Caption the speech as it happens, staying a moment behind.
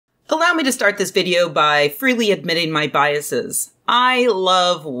Allow me to start this video by freely admitting my biases. I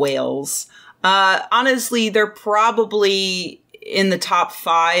love whales. Honestly, they're probably in the top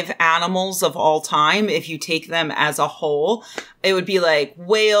 5 animals of all time if you take them as a whole. It would be like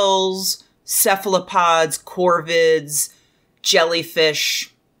whales, cephalopods, corvids,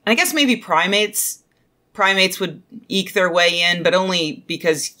 jellyfish, and I guess maybe primates. Primates would eke their way in, but only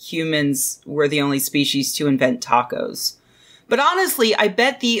because humans were the only species to invent tacos. But honestly, I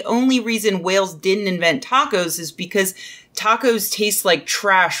bet the only reason whales didn't invent tacos is because tacos taste like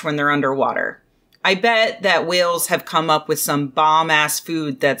trash when they're underwater. I bet that whales have come up with some bomb-ass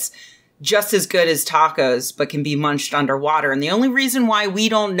food that's just as good as tacos, but can be munched underwater. And the only reason why we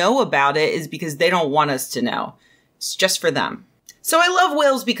don't know about it is because they don't want us to know. It's just for them. So I love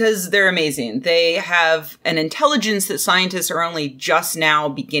whales because they're amazing. They have an intelligence that scientists are only just now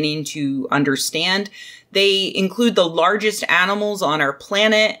beginning to understand. They include the largest animals on our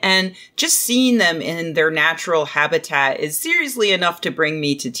planet, and just seeing them in their natural habitat is seriously enough to bring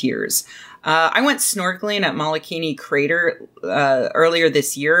me to tears. I went snorkeling at Molokini Crater earlier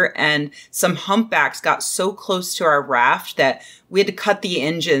this year, and some humpbacks got so close to our raft that we had to cut the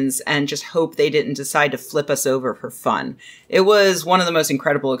engines and just hope they didn't decide to flip us over for fun. It was one of the most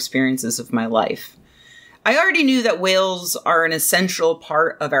incredible experiences of my life. I already knew that whales are an essential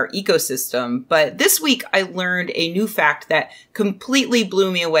part of our ecosystem, but this week I learned a new fact that completely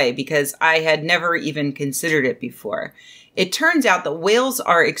blew me away because I had never even considered it before. It turns out that whales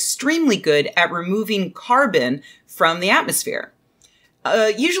are extremely good at removing carbon from the atmosphere.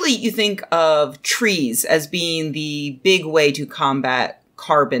 Usually you think of trees as being the big way to combat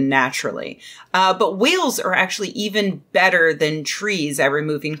carbon naturally. But whales are actually even better than trees at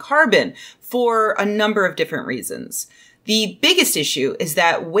removing carbon for a number of different reasons. The biggest issue is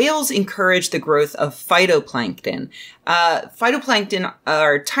that whales encourage the growth of phytoplankton. Phytoplankton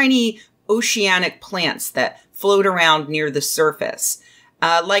are tiny oceanic plants that float around near the surface.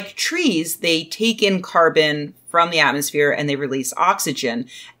 Like trees, they take in carbon from the atmosphere and they release oxygen.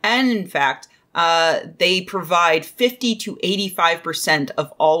 And in fact, they provide 50 to 85%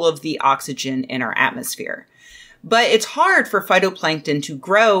 of all of the oxygen in our atmosphere. But it's hard for phytoplankton to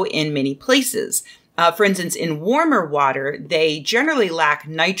grow in many places. For instance, in warmer water, they generally lack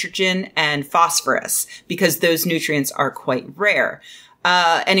nitrogen and phosphorus because those nutrients are quite rare.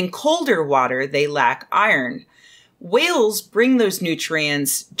 And in colder water, they lack iron. Whales bring those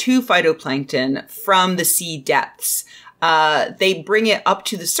nutrients to phytoplankton from the sea depths. They bring it up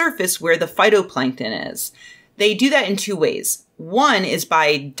to the surface where the phytoplankton is. They do that in 2 ways. One is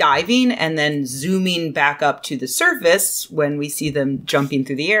by diving and then zooming back up to the surface when we see them jumping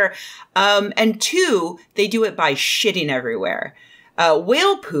through the air. And 2, they do it by shitting everywhere.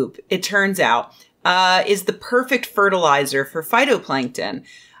 Whale poop, it turns out, is the perfect fertilizer for phytoplankton.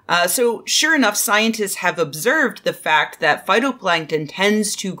 So sure enough, scientists have observed the fact that phytoplankton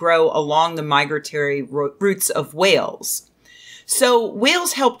tends to grow along the migratory routes of whales. So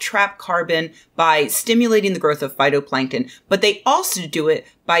whales help trap carbon by stimulating the growth of phytoplankton, but they also do it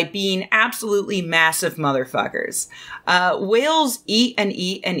by being absolutely massive motherfuckers. Whales eat and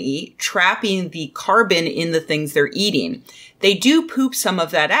eat and eat, trapping the carbon in the things they're eating. They do poop some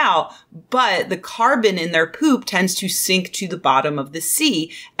of that out, but the carbon in their poop tends to sink to the bottom of the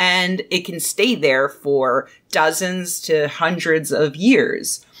sea, and it can stay there for dozens to hundreds of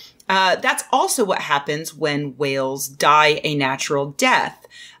years. That's also what happens when whales die a natural death.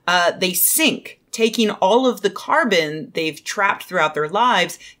 They sink, taking all of the carbon they've trapped throughout their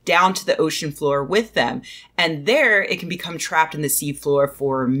lives down to the ocean floor with them. And there it can become trapped in the seafloor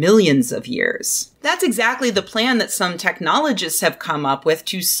for millions of years. That's exactly the plan that some technologists have come up with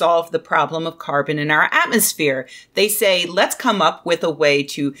to solve the problem of carbon in our atmosphere. They say, let's come up with a way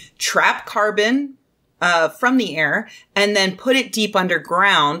to trap carbon from the air and then put it deep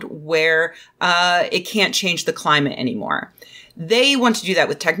underground where it can't change the climate anymore. They want to do that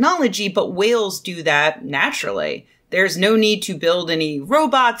with technology, but whales do that naturally. There's no need to build any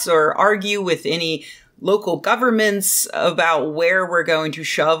robots or argue with any local governments about where we're going to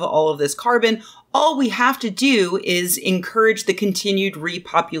shove all of this carbon. All we have to do is encourage the continued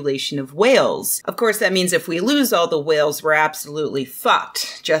repopulation of whales. Of course, that means if we lose all the whales, we're absolutely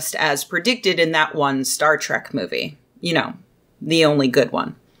fucked, just as predicted in that one Star Trek movie. You know, the only good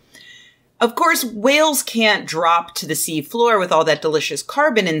one. Of course, whales can't drop to the sea floor with all that delicious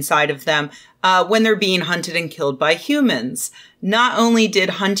carbon inside of them, when they're being hunted and killed by humans. Not only did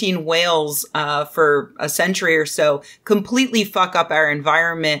hunting whales for a century or so completely fuck up our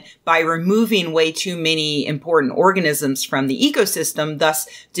environment by removing way too many important organisms from the ecosystem, thus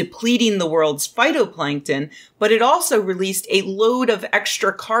depleting the world's phytoplankton, but it also released a load of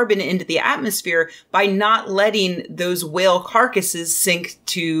extra carbon into the atmosphere by not letting those whale carcasses sink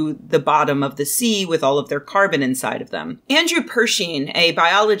to the bottom of the sea with all of their carbon inside of them. Andrew Pershing, a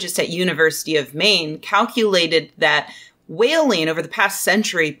biologist at University of Maine, calculated that whaling over the past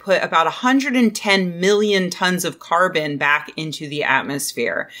century put about 110 million tons of carbon back into the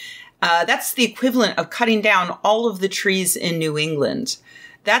atmosphere. That's the equivalent of cutting down all of the trees in New England.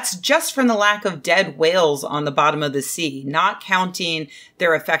 That's just from the lack of dead whales on the bottom of the sea, not counting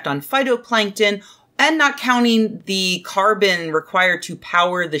their effect on phytoplankton and not counting the carbon required to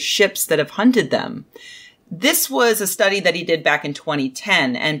power the ships that have hunted them. This was a study that he did back in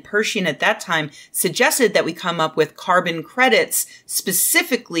 2010, and Pershing at that time suggested that we come up with carbon credits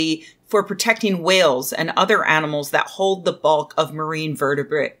specifically for protecting whales and other animals that hold the bulk of marine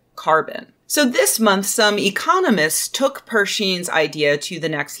vertebrate carbon. So this month, some economists took Pershing's idea to the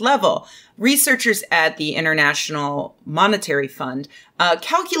next level. Researchers at the International Monetary Fund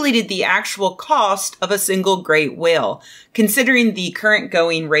calculated the actual cost of a single great whale, considering the current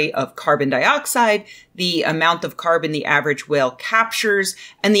going rate of carbon dioxide, the amount of carbon the average whale captures,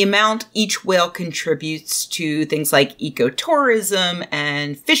 and the amount each whale contributes to things like ecotourism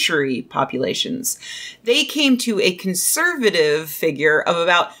and fishery populations. They came to a conservative figure of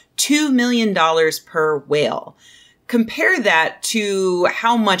about $2 million per whale. Compare that to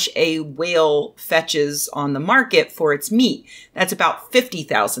how much a whale fetches on the market for its meat. That's about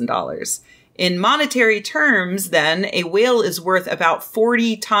 $50,000. In monetary terms, then, a whale is worth about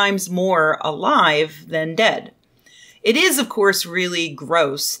 40 times more alive than dead. It is, of course, really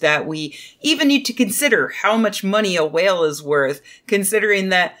gross that we even need to consider how much money a whale is worth, considering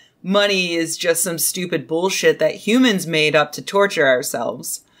that money is just some stupid bullshit that humans made up to torture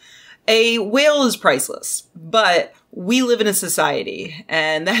ourselves. A whale is priceless, but we live in a society,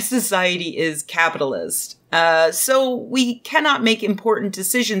 and that society is capitalist. So we cannot make important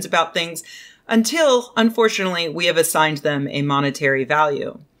decisions about things until, unfortunately, we have assigned them a monetary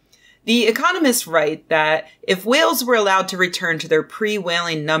value. The economists write that if whales were allowed to return to their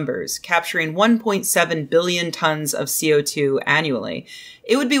pre-whaling numbers, capturing 1.7 billion tons of CO2 annually,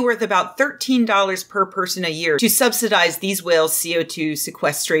 it would be worth about $13 per person a year to subsidize these whales' CO2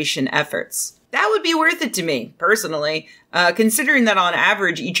 sequestration efforts. That would be worth it to me, personally, considering that on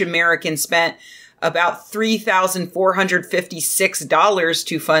average each American spent about $3,456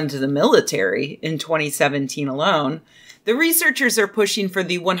 to fund the military in 2017 alone. The researchers are pushing for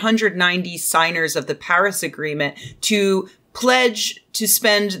the 190 signers of the Paris Agreement to pledge to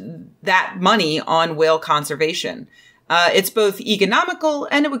spend that money on whale conservation. It's both economical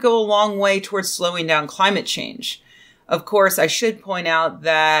and it would go a long way towards slowing down climate change. Of course, I should point out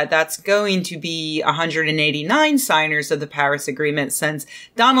that that's going to be 189 signers of the Paris Agreement, since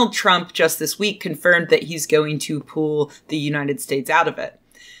Donald Trump just this week confirmed that he's going to pull the United States out of it.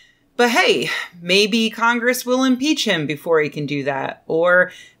 But hey, maybe Congress will impeach him before he can do that.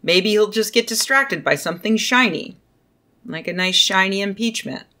 Or maybe he'll just get distracted by something shiny. Like a nice shiny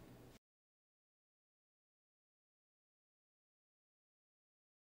impeachment.